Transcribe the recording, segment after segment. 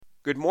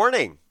Good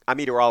morning. I'm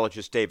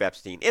meteorologist Dave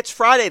Epstein. It's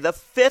Friday, the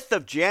 5th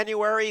of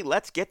January.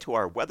 Let's get to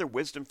our weather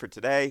wisdom for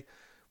today.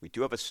 We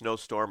do have a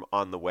snowstorm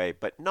on the way,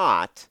 but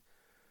not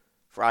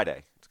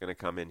Friday. It's going to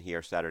come in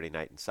here Saturday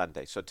night and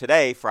Sunday. So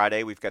today,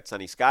 Friday, we've got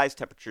sunny skies,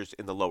 temperatures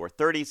in the lower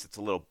 30s. It's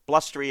a little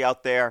blustery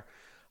out there,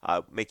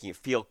 making it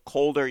feel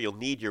colder. You'll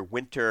need your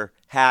winter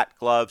hat,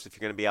 gloves if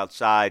you're going to be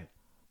outside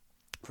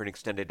for an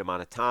extended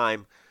amount of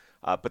time.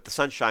 But the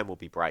sunshine will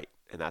be bright,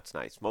 and that's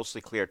nice. Mostly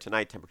clear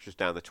tonight, temperatures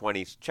down in the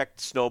 20s. Check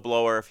the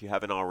snowblower if you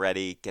haven't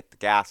already. Get the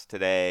gas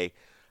today.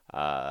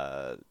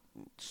 Uh,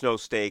 Snow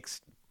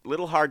stakes. A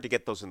little hard to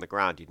get those in the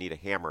ground. You need a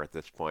hammer at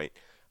this point,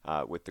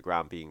 with the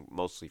ground being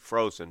mostly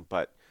frozen.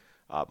 But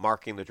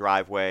marking the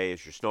driveway,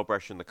 is your snow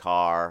brush in the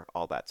car,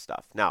 all that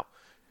stuff. Now,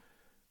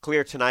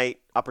 clear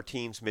tonight, upper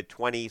teens, mid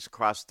 20s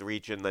across the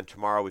region. Then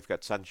tomorrow we've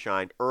got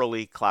sunshine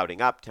early,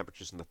 clouding up,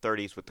 temperatures in the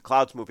 30s. With the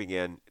clouds moving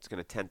in, it's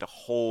going to tend to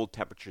hold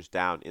temperatures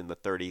down in the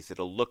 30s.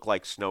 It'll look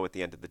like snow at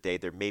the end of the day.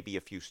 There may be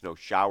a few snow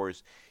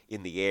showers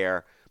in the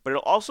air, but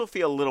it'll also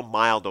feel a little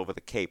mild over the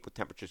Cape with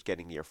temperatures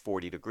getting near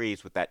 40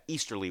 degrees with that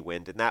easterly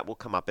wind, and that will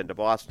come up into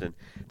Boston.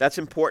 That's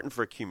important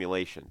for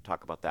accumulation.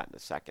 Talk about that in a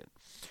second.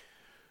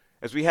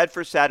 As we head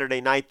for Saturday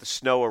night, the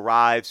snow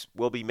arrives,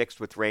 will be mixed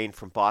with rain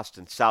from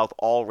Boston south,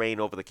 all rain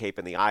over the Cape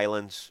and the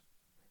islands,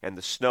 and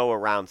the snow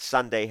around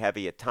Sunday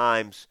heavy at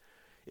times.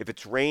 If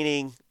it's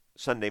raining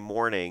Sunday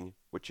morning,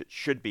 which it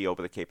should be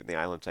over the Cape and the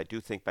islands, I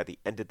do think by the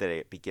end of the day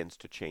it begins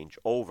to change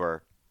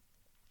over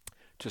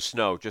to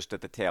snow just at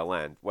the tail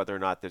end. Whether or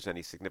not there's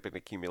any significant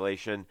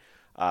accumulation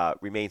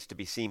remains to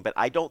be seen, but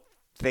I don't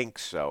think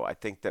so. I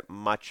think that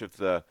much of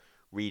the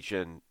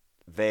region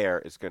there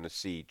is going to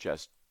see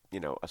just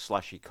a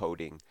slushy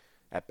coating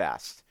at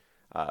best.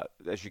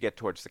 As you get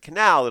towards the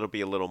canal, it'll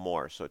be a little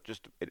more. So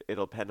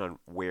it'll depend on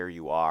where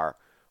you are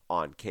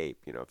on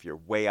Cape. If you're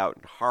way out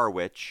in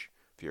Harwich,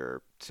 if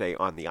you're say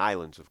on the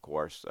islands, of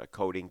course,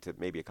 coating to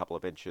maybe a couple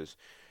of inches.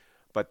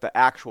 But the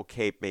actual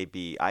Cape may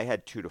be. I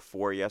had 2 to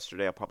 4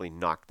 yesterday. I'll probably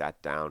knock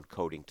that down,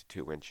 coating to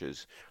 2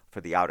 inches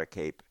for the outer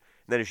Cape.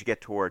 And then as you get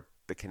toward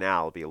the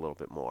canal, it'll be a little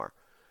bit more.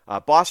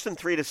 Boston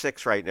 3 to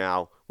 6 right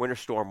now. Winter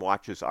storm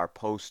watches are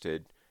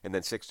posted, and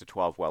then 6 to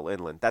 12 well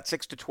inland. That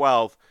 6 to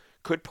 12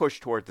 could push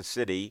toward the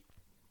city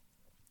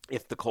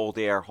if the cold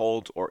air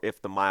holds or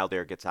if the mild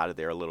air gets out of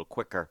there a little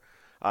quicker.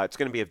 It's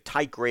going to be a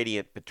tight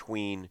gradient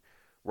between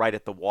right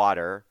at the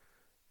water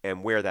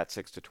and where that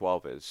 6 to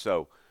 12 is.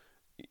 So,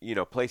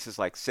 places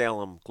like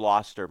Salem,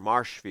 Gloucester,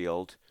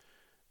 Marshfield,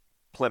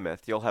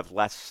 Plymouth, you'll have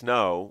less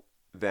snow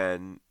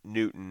than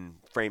Newton,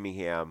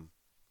 Framingham.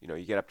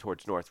 You get up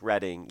towards North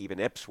Reading, even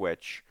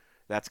Ipswich.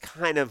 That's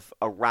kind of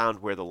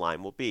around where the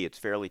line will be. It's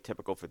fairly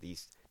typical for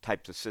these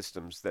types of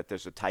systems that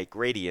there's a tight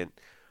gradient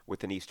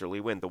with an easterly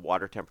wind. The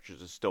water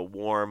temperatures are still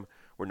warm.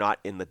 We're not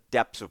in the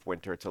depths of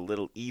winter. It's a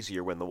little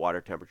easier when the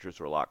water temperatures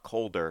are a lot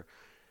colder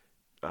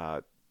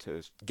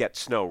to get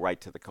snow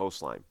right to the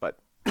coastline. But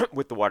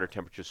with the water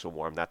temperatures so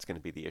warm, that's going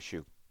to be the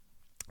issue.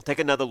 Take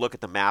another look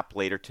at the map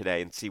later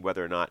today and see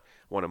whether or not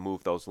I want to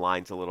move those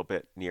lines a little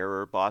bit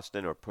nearer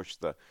Boston or push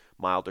the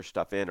milder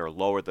stuff in or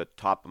lower the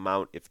top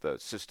amount if the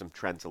system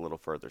trends a little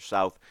further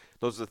south.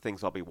 Those are the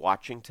things I'll be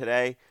watching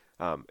today.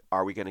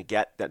 Are we going to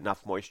get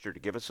enough moisture to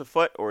give us a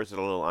foot, or is it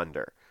a little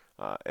under?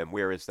 And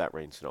where is that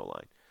rain snow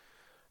line?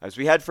 As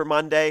we head for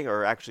Monday,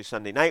 or actually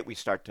Sunday night, we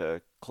start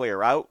to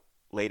clear out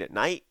late at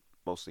night.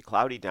 Mostly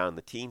cloudy, down in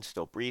the teens,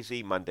 still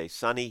breezy. Monday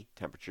sunny,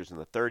 temperatures in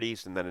the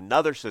 30s. And then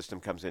another system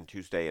comes in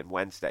Tuesday and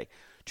Wednesday.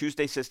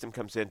 Tuesday system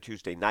comes in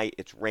Tuesday night.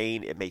 It's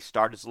rain. It may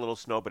start as a little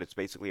snow, but it's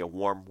basically a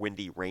warm,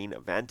 windy rain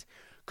event.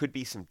 Could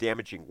be some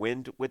damaging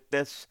wind with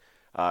this,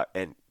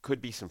 and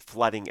could be some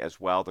flooding as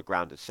well. The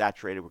ground is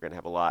saturated. We're going to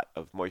have a lot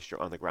of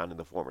moisture on the ground in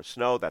the form of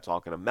snow. That's all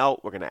going to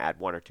melt. We're going to add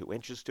 1 or 2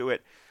 inches to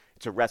it.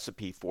 It's a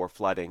recipe for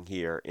flooding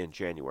here in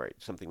January,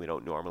 something we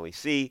don't normally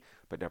see,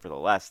 but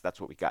nevertheless, that's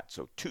what we got.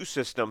 So 2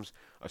 systems,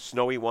 a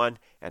snowy one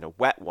and a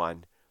wet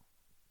one,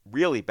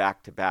 really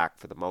back to back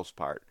for the most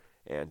part,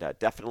 and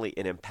definitely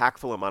an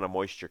impactful amount of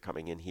moisture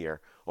coming in here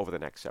over the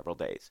next several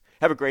days.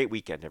 Have a great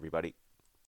weekend, everybody.